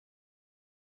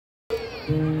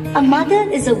A mother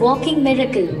is a walking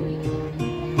miracle.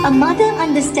 A mother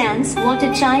understands what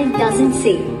a child doesn't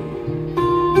say.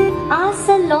 Our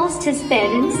son lost his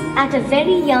parents at a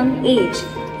very young age.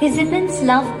 His immense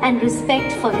love and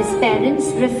respect for his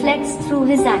parents reflects through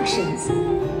his actions.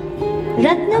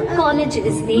 Ratnam College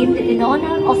is named in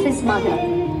honor of his mother.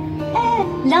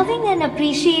 Loving and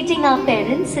appreciating our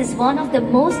parents is one of the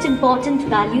most important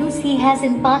values he has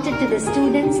imparted to the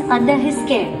students under his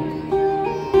care.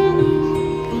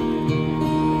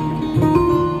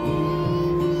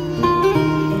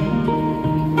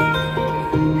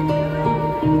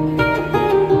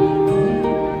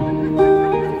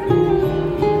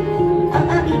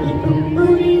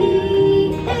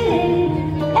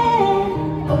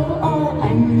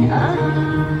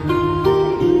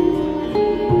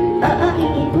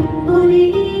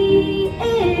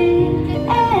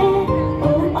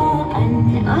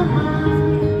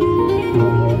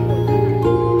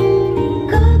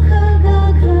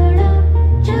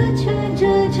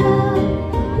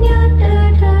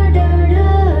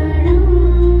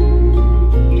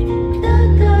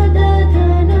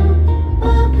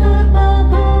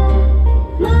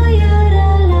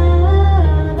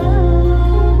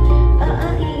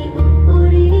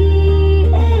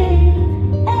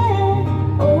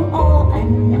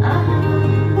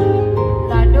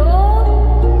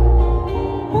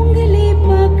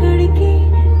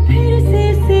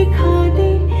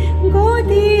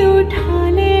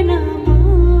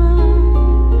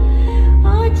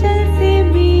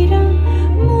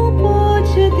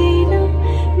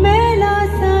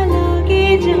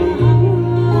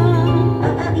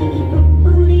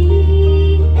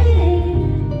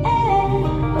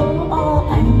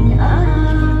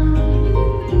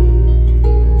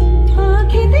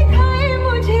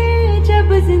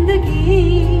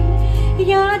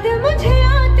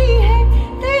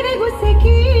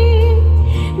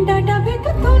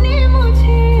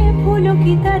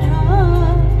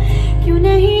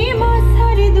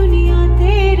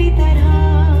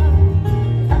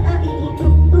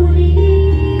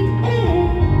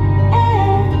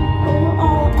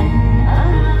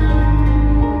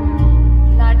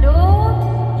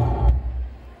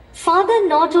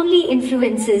 Not only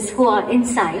influences who are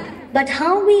inside, but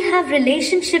how we have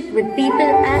relationship with people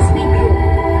as we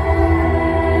grow.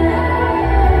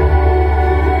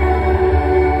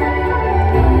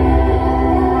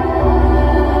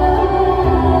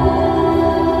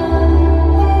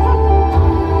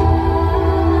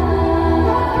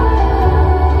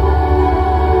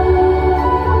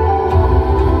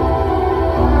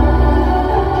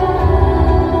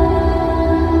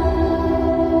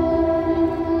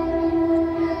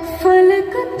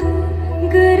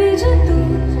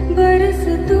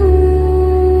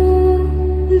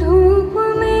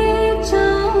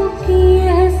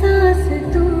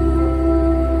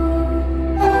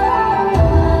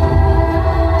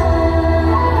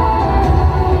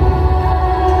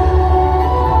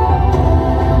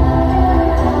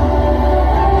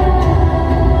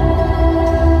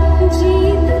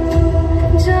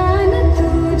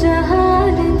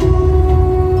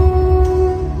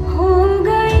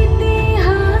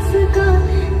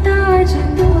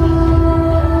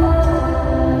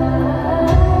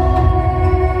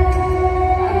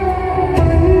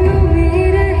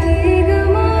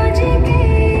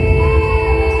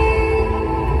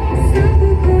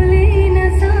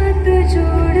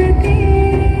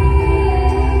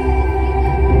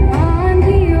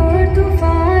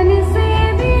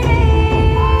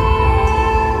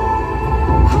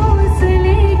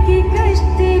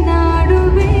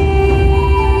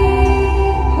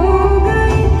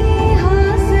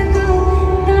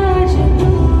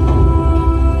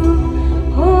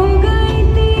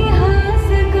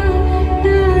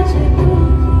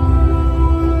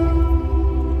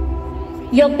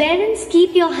 Your parents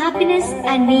keep your happiness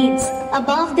and needs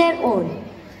above their own.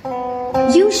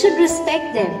 You should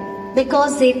respect them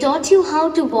because they taught you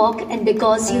how to walk and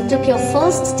because you took your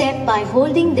first step by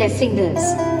holding their fingers.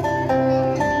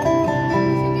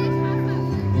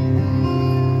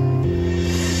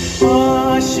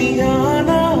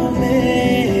 आशियाना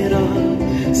मेरा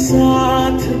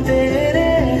साथ तेरे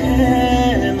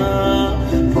है ना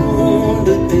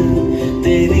ढूंढती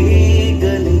तेरी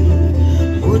गली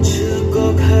मुझको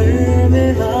घर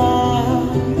मिला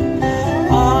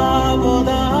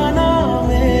आबोदाना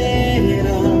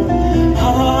मेरा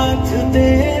हाथ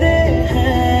तेरे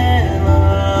है ना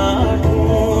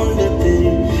ढूंढते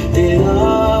तेरा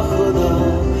खुदा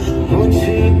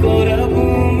मुझको रब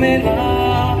मिला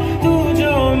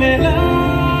मिला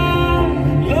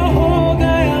लो हो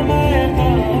गया मैं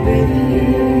काबिल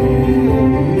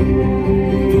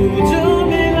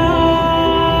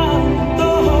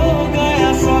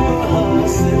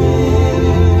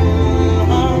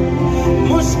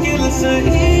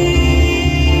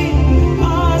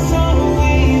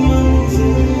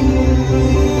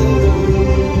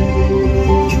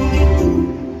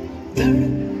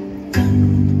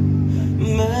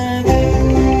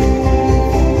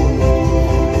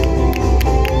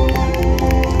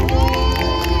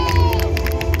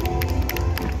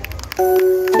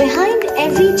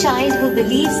Every child who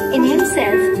believes in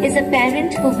himself is a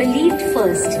parent who believed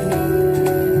first.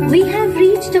 We have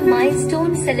reached a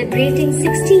milestone celebrating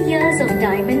 60 years of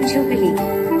Diamond Jubilee.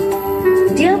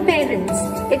 Dear parents,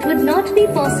 it would not be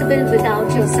possible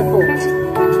without your support.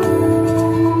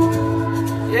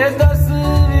 ये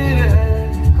तस्वीर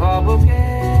है ख्वाबों के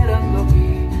रंगों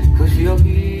की, खुशियों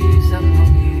की, सपनों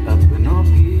की, अपनों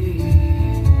की।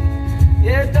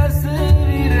 ये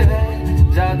तस्वीर है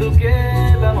जादू के